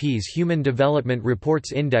UNDP's Human Development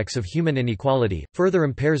Report's Index of Human Inequality, further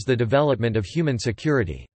impairs the development of human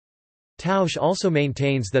security. Tausch also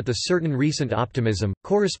maintains that the certain recent optimism,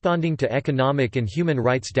 corresponding to economic and human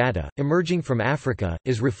rights data, emerging from Africa,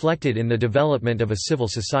 is reflected in the development of a civil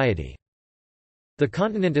society. The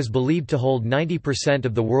continent is believed to hold 90%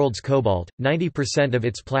 of the world's cobalt, 90% of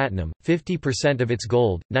its platinum, 50% of its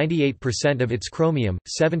gold, 98% of its chromium,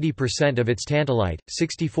 70% of its tantalite,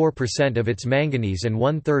 64% of its manganese and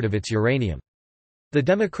one-third of its uranium. The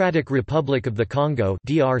Democratic Republic of the Congo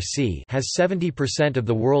 (DRC) has 70% of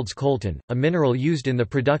the world's coltan, a mineral used in the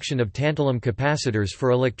production of tantalum capacitors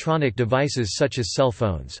for electronic devices such as cell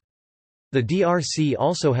phones. The DRC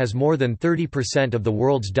also has more than 30% of the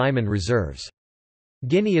world's diamond reserves.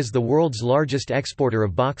 Guinea is the world's largest exporter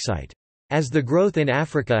of bauxite. As the growth in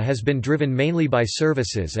Africa has been driven mainly by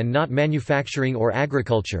services and not manufacturing or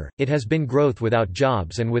agriculture, it has been growth without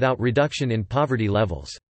jobs and without reduction in poverty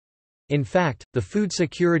levels. In fact, the food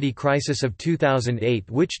security crisis of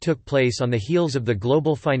 2008, which took place on the heels of the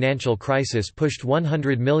global financial crisis, pushed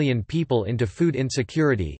 100 million people into food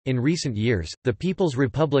insecurity. In recent years, the People's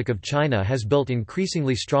Republic of China has built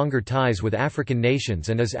increasingly stronger ties with African nations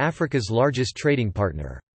and is Africa's largest trading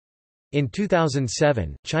partner. In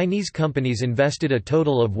 2007, Chinese companies invested a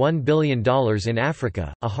total of $1 billion in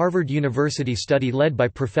Africa. A Harvard University study led by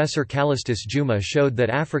Professor Callistus Juma showed that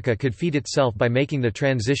Africa could feed itself by making the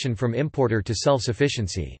transition from importer to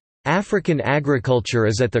self-sufficiency. African agriculture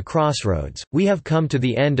is at the crossroads. We have come to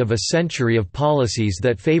the end of a century of policies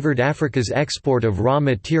that favored Africa's export of raw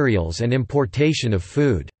materials and importation of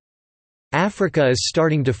food. Africa is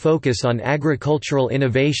starting to focus on agricultural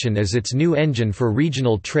innovation as its new engine for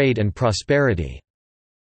regional trade and prosperity."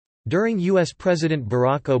 During U.S. President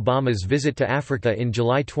Barack Obama's visit to Africa in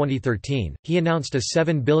July 2013, he announced a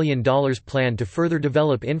 $7 billion plan to further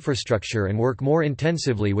develop infrastructure and work more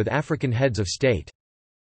intensively with African heads of state.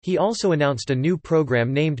 He also announced a new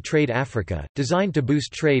program named Trade Africa, designed to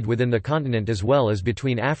boost trade within the continent as well as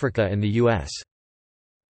between Africa and the U.S.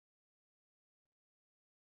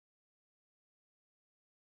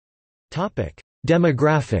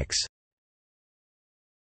 Demographics.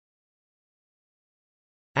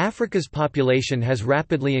 Africa's population has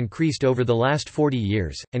rapidly increased over the last 40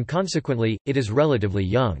 years, and consequently, it is relatively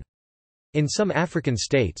young. In some African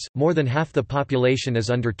states, more than half the population is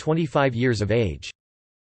under 25 years of age.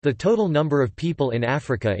 The total number of people in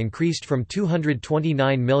Africa increased from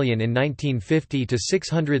 229 million in 1950 to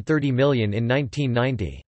 630 million in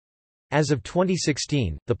 1990. As of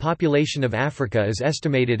 2016, the population of Africa is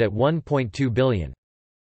estimated at 1.2 billion.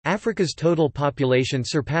 Africa's total population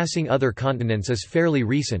surpassing other continents is fairly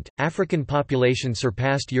recent. African population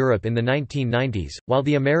surpassed Europe in the 1990s, while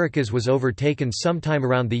the Americas was overtaken sometime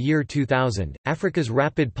around the year 2000. Africa's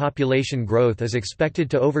rapid population growth is expected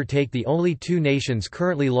to overtake the only two nations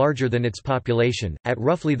currently larger than its population. At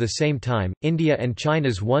roughly the same time, India and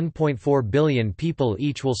China's 1.4 billion people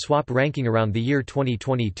each will swap ranking around the year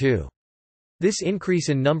 2022. This increase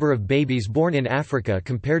in number of babies born in Africa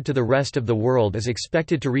compared to the rest of the world is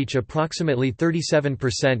expected to reach approximately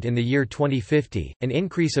 37% in the year 2050, an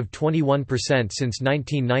increase of 21% since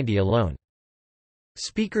 1990 alone.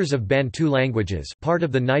 Speakers of Bantu languages, part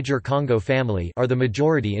of the Niger-Congo family, are the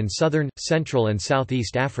majority in southern, central and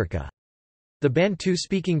southeast Africa. The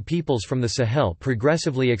Bantu-speaking peoples from the Sahel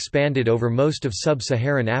progressively expanded over most of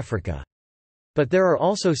sub-Saharan Africa. But there are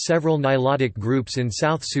also several Nilotic groups in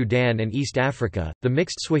South Sudan and East Africa, the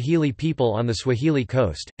mixed Swahili people on the Swahili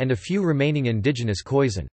coast, and a few remaining indigenous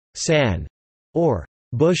Khoisan, San, or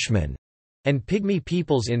Bushmen, and Pygmy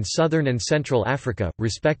peoples in southern and central Africa,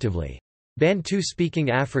 respectively. Bantu-speaking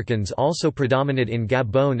Africans also predominate in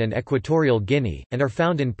Gabon and Equatorial Guinea, and are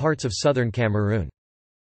found in parts of southern Cameroon.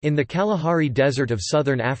 In the Kalahari Desert of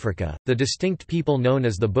southern Africa, the distinct people known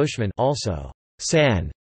as the Bushmen, also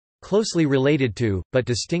San, closely related to, but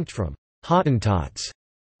distinct from, Hottentots,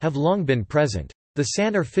 have long been present. The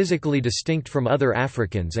San are physically distinct from other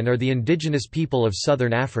Africans and are the indigenous people of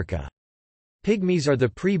southern Africa. Pygmies are the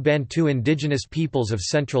pre-Bantu indigenous peoples of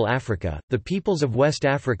Central Africa. The peoples of West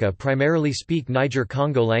Africa primarily speak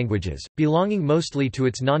Niger-Congo languages, belonging mostly to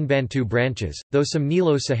its non-Bantu branches, though some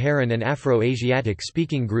Nilo-Saharan and Afro-Asiatic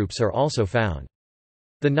speaking groups are also found.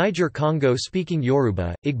 The Niger-Congo speaking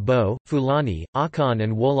Yoruba, Igbo, Fulani, Akan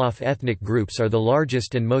and Wolof ethnic groups are the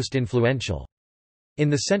largest and most influential.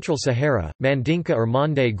 In the Central Sahara, Mandinka or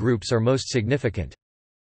Mande groups are most significant.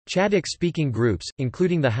 Chadic-speaking groups,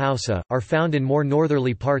 including the Hausa, are found in more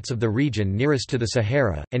northerly parts of the region nearest to the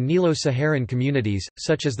Sahara, and Nilo-Saharan communities,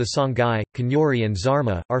 such as the Songhai, Kanyori and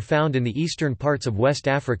Zarma, are found in the eastern parts of West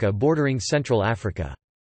Africa bordering Central Africa.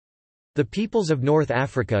 The peoples of North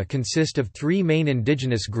Africa consist of three main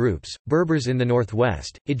indigenous groups, Berbers in the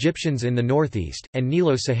northwest, Egyptians in the northeast, and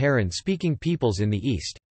Nilo-Saharan-speaking peoples in the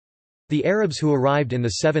east. The Arabs who arrived in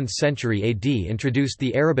the 7th century AD introduced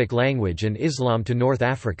the Arabic language and Islam to North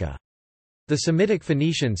Africa. The Semitic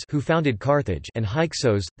Phoenicians who founded Carthage and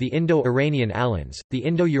Hyksos, the Indo-Iranian Alans, the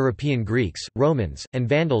Indo-European Greeks, Romans, and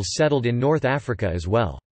Vandals settled in North Africa as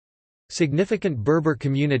well. Significant Berber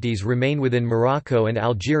communities remain within Morocco and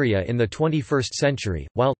Algeria in the 21st century,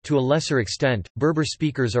 while, to a lesser extent, Berber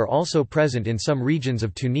speakers are also present in some regions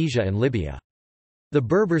of Tunisia and Libya. The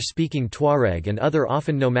Berber-speaking Tuareg and other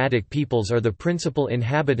often nomadic peoples are the principal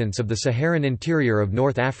inhabitants of the Saharan interior of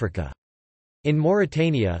North Africa. In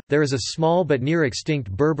Mauritania, there is a small but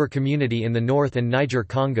near-extinct Berber community in the north and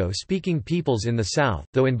Niger-Congo speaking peoples in the south,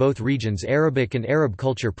 though in both regions Arabic and Arab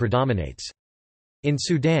culture predominates. In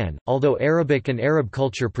Sudan, although Arabic and Arab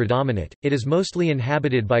culture predominate, it is mostly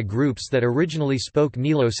inhabited by groups that originally spoke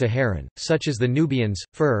Nilo-Saharan, such as the Nubians,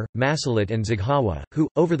 Fur, Masalit and Zaghawa, who,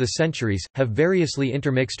 over the centuries, have variously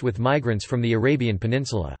intermixed with migrants from the Arabian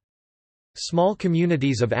Peninsula. Small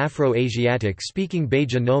communities of Afro-Asiatic-speaking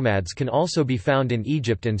Beja nomads can also be found in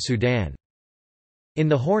Egypt and Sudan. In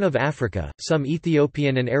the Horn of Africa, some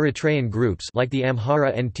Ethiopian and Eritrean groups like the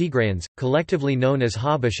Amhara and Tigrayans, collectively known as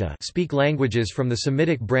Habesha, speak languages from the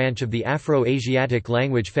Semitic branch of the Afro-Asiatic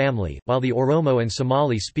language family, while the Oromo and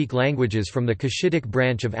Somali speak languages from the Cushitic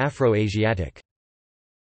branch of Afro-Asiatic.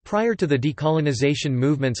 Prior to the decolonization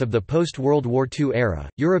movements of the post-World War II era,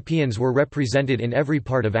 Europeans were represented in every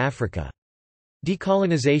part of Africa.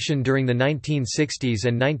 Decolonization during the 1960s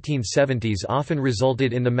and 1970s often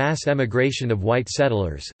resulted in the mass emigration of white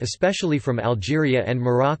settlers, especially from Algeria and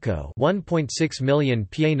Morocco, 1.6 million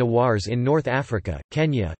Pieds Noirs in North Africa,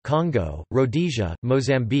 Kenya, Congo, Rhodesia,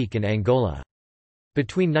 Mozambique and Angola.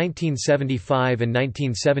 Between 1975 and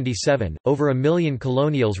 1977, over a million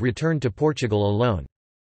colonials returned to Portugal alone.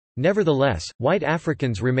 Nevertheless, white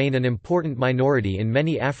Africans remain an important minority in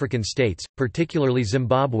many African states, particularly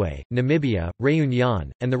Zimbabwe, Namibia,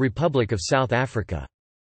 Réunion, and the Republic of South Africa.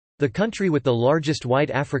 The country with the largest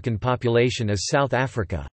white African population is South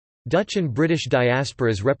Africa. Dutch and British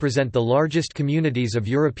diasporas represent the largest communities of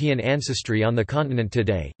European ancestry on the continent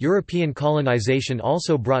today. European colonization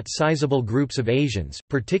also brought sizable groups of Asians,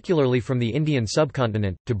 particularly from the Indian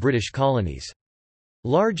subcontinent, to British colonies.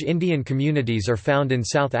 Large Indian communities are found in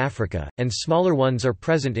South Africa, and smaller ones are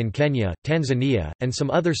present in Kenya, Tanzania, and some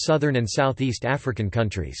other southern and southeast African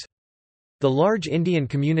countries. The large Indian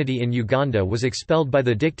community in Uganda was expelled by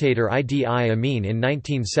the dictator Idi Amin in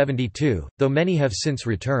 1972, though many have since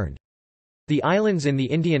returned. The islands in the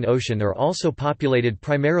Indian Ocean are also populated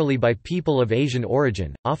primarily by people of Asian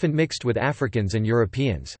origin, often mixed with Africans and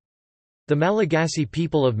Europeans. The Malagasy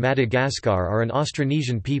people of Madagascar are an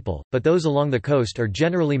Austronesian people, but those along the coast are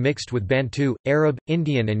generally mixed with Bantu, Arab,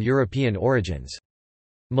 Indian and European origins.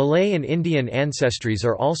 Malay and Indian ancestries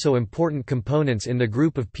are also important components in the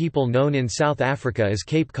group of people known in South Africa as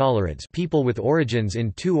Cape Colorids, people with origins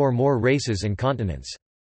in two or more races and continents.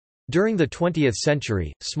 During the 20th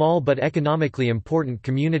century, small but economically important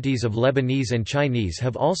communities of Lebanese and Chinese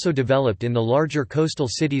have also developed in the larger coastal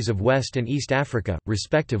cities of West and East Africa,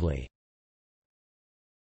 respectively.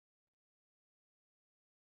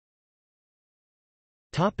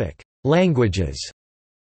 Languages.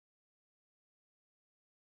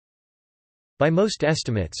 By most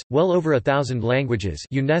estimates, well over 1,000 languages,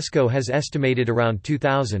 UNESCO has estimated around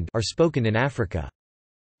 2,000, are spoken in Africa.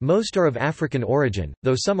 Most are of African origin,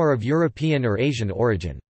 though some are of European or Asian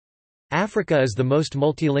origin. Africa is the most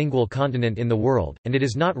multilingual continent in the world, and it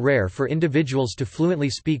is not rare for individuals to fluently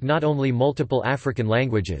speak not only multiple African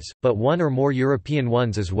languages, but one or more European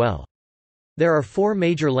ones as well. There are four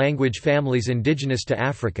major language families indigenous to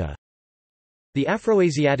Africa. The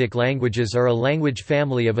Afroasiatic languages are a language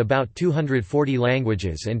family of about 240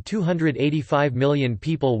 languages and 285 million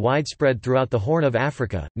people widespread throughout the Horn of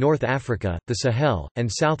Africa, North Africa, the Sahel,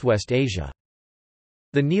 and Southwest Asia.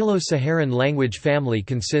 The Nilo-Saharan language family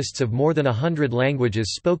consists of more than 100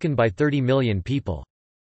 languages spoken by 30 million people.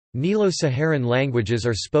 Nilo-Saharan languages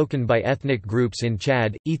are spoken by ethnic groups in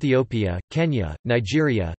Chad, Ethiopia, Kenya,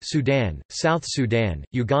 Nigeria, Sudan, South Sudan,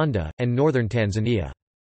 Uganda, and northern Tanzania.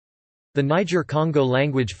 The Niger-Congo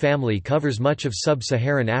language family covers much of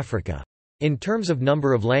sub-Saharan Africa. In terms of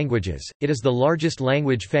number of languages, it is the largest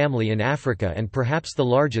language family in Africa and perhaps the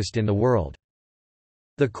largest in the world.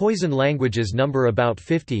 The Khoisan languages number about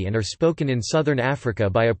 50 and are spoken in southern Africa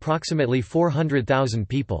by approximately 400,000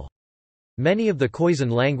 people. Many of the Khoisan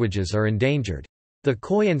languages are endangered. The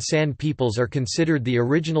Khoi and San peoples are considered the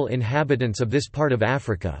original inhabitants of this part of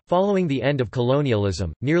Africa. Following the end of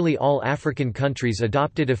colonialism, nearly all African countries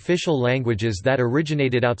adopted official languages that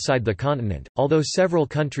originated outside the continent, although several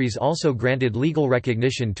countries also granted legal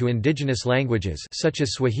recognition to indigenous languages such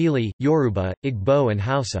as Swahili, Yoruba, Igbo and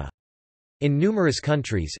Hausa. In numerous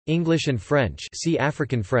countries, English and French, see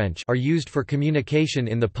African French, are used for communication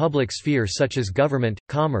in the public sphere such as government,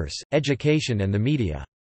 commerce, education and the media.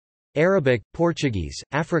 Arabic, Portuguese,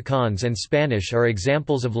 Afrikaans and Spanish are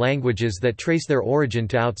examples of languages that trace their origin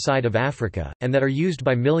to outside of Africa, and that are used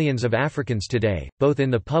by millions of Africans today, both in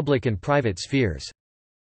the public and private spheres.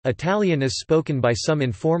 Italian is spoken by some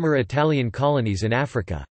in former Italian colonies in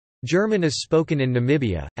Africa. German is spoken in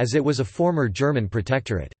Namibia, as it was a former German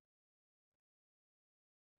protectorate.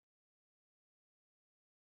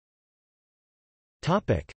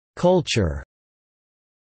 Culture.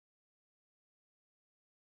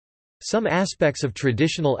 Some aspects of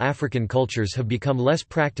traditional African cultures have become less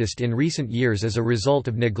practiced in recent years as a result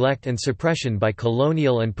of neglect and suppression by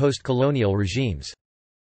colonial and post-colonial regimes.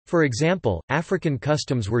 For example, African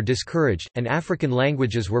customs were discouraged, and African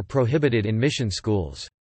languages were prohibited in mission schools.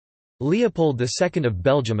 Leopold II of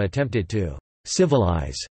Belgium attempted to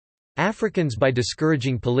civilize Africans by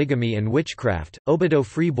discouraging polygamy and witchcraft. Obodo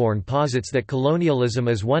Freeborn posits that colonialism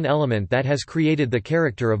is one element that has created the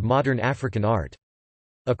character of modern African art.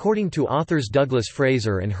 According to authors Douglas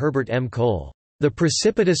Fraser and Herbert M. Cole, the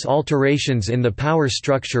precipitous alterations in the power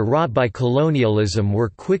structure wrought by colonialism were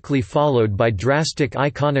quickly followed by drastic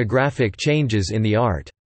iconographic changes in the art.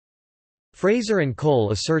 Fraser and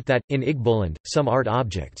Cole assert that, in Igboland, some art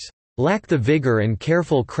objects lack the vigor and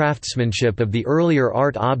careful craftsmanship of the earlier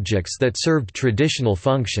art objects that served traditional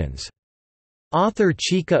functions." Author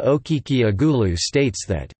Chika Okiki Agulu states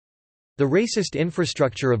that the racist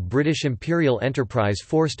infrastructure of British imperial enterprise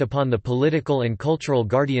forced upon the political and cultural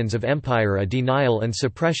guardians of empire a denial and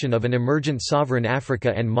suppression of an emergent sovereign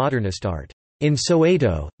Africa and modernist art. In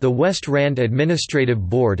Soweto, the West Rand Administrative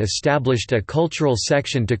Board established a cultural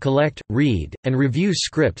section to collect, read, and review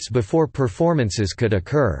scripts before performances could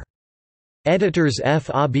occur. Editors F.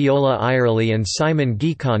 Abiola Irely and Simon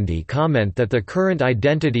Gikondi comment that the current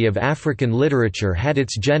identity of African literature had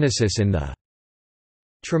its genesis in the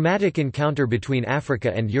traumatic encounter between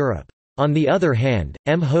Africa and Europe. On the other hand,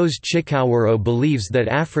 Mhose Chikawuro believes that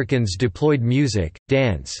Africans deployed music,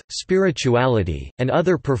 dance, spirituality, and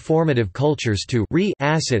other performative cultures to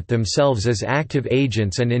re-asset themselves as active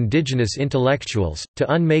agents and indigenous intellectuals,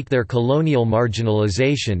 to unmake their colonial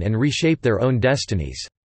marginalization and reshape their own destinies.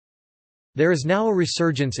 There is now a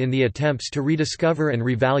resurgence in the attempts to rediscover and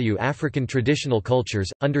revalue African traditional cultures,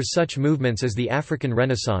 under such movements as the African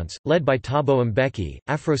Renaissance, led by Thabo Mbeki,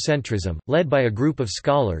 Afrocentrism, led by a group of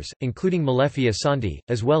scholars, including Molefi Asante,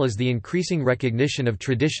 as well as the increasing recognition of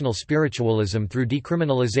traditional spiritualism through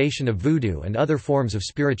decriminalization of voodoo and other forms of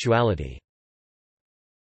spirituality.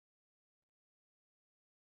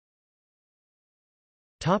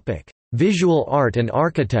 Visual art and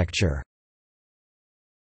architecture.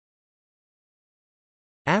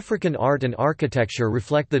 African art and architecture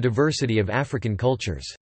reflect the diversity of African cultures.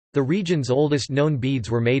 The region's oldest known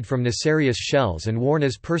beads were made from Nacerius shells and worn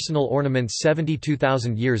as personal ornaments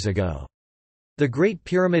 72,000 years ago. The Great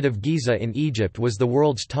Pyramid of Giza in Egypt was the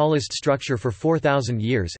world's tallest structure for 4,000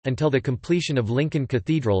 years, until the completion of Lincoln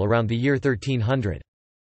Cathedral around the year 1300.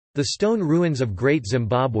 The stone ruins of Great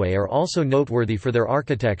Zimbabwe are also noteworthy for their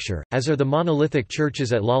architecture, as are the monolithic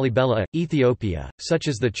churches at Lalibela, Ethiopia, such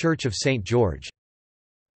as the Church of St. George.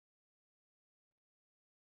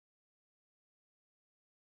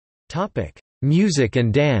 Music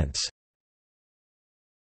and dance.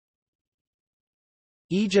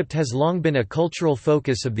 Egypt has long been a cultural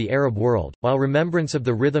focus of the Arab world, while remembrance of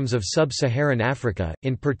the rhythms of sub-Saharan Africa,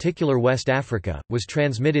 in particular West Africa, was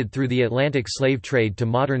transmitted through the Atlantic slave trade to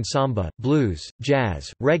modern samba, blues, jazz,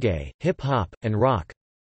 reggae, hip-hop, and rock.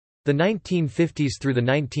 The 1950s through the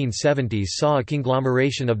 1970s saw a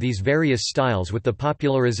conglomeration of these various styles with the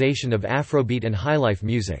popularization of Afrobeat and highlife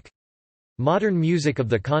music. Modern music of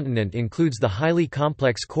the continent includes the highly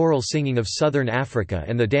complex choral singing of southern Africa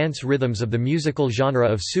and the dance rhythms of the musical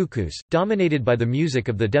genre of soukous, dominated by the music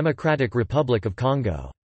of the Democratic Republic of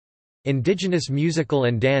Congo. Indigenous musical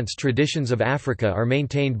and dance traditions of Africa are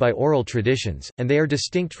maintained by oral traditions, and they are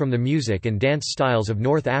distinct from the music and dance styles of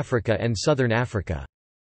North Africa and Southern Africa.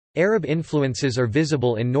 Arab influences are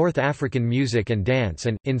visible in North African music and dance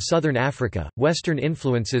and, in Southern Africa, Western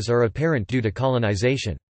influences are apparent due to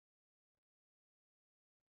colonization.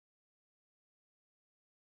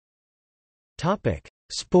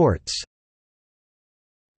 Sports.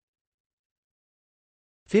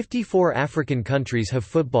 54 African countries have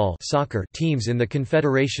football soccer teams in the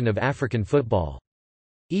Confederation of African Football.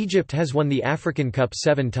 Egypt has won the African Cup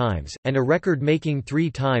 7 times, and a record-making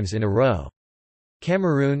 3 times in a row.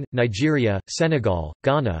 Cameroon, Nigeria, Senegal,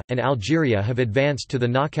 Ghana, and Algeria have advanced to the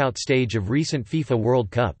knockout stage of recent FIFA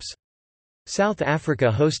World Cups. South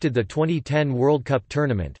Africa hosted the 2010 World Cup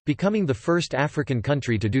tournament, becoming the first African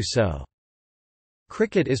country to do so.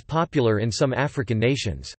 Cricket is popular in some African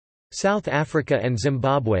nations. South Africa and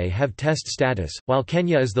Zimbabwe have Test status, while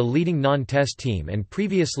Kenya is the leading non-Test team and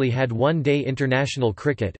previously had One-Day International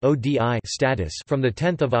Cricket (ODI) status from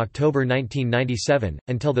 10 October 1997,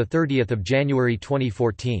 until 30 January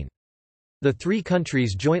 2014. The 3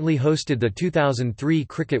 countries jointly hosted the 2003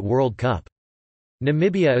 Cricket World Cup.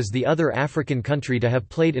 Namibia is the other African country to have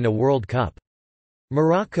played in a World Cup.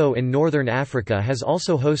 Morocco in Northern Africa has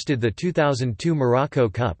also hosted the 2002 Morocco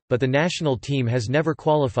Cup, but the national team has never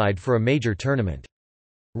qualified for a major tournament.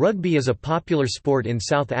 Rugby is a popular sport in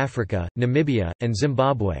South Africa, Namibia, and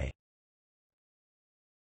Zimbabwe.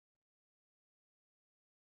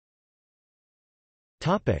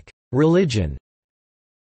 Religion.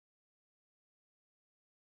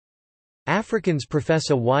 Africans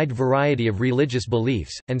profess a wide variety of religious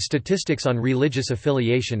beliefs, and statistics on religious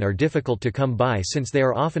affiliation are difficult to come by since they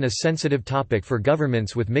are often a sensitive topic for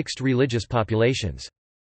governments with mixed religious populations.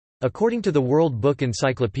 According to the World Book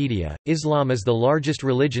Encyclopedia, Islam is the largest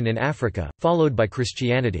religion in Africa, followed by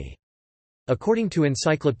Christianity. According to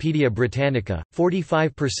Encyclopaedia Britannica,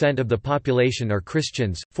 45% of the population are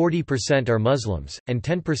Christians, 40% are Muslims, and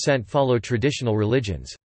 10% follow traditional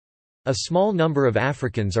religions. A small number of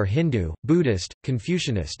Africans are Hindu, Buddhist,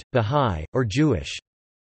 Confucianist, Bahá'í, or Jewish.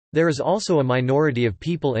 There is also a minority of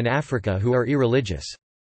people in Africa who are irreligious.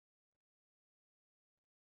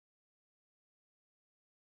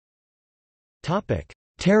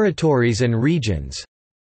 Territories and regions.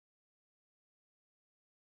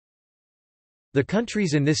 The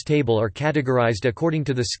countries in this table are categorized according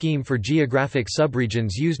to the scheme for geographic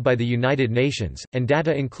subregions used by the United Nations, and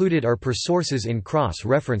data included are per sources in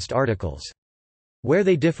cross-referenced articles. Where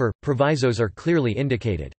they differ, provisos are clearly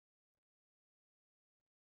indicated.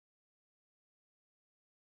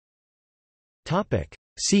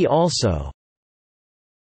 See also: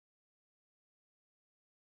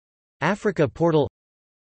 Africa portal,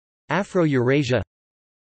 Afro-Eurasia,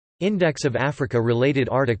 Index of Africa-related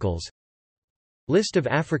articles, List of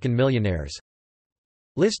African millionaires,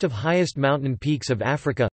 List of highest mountain peaks of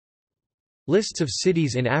Africa, Lists of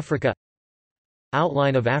cities in Africa,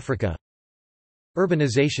 Outline of Africa,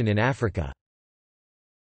 Urbanization in Africa.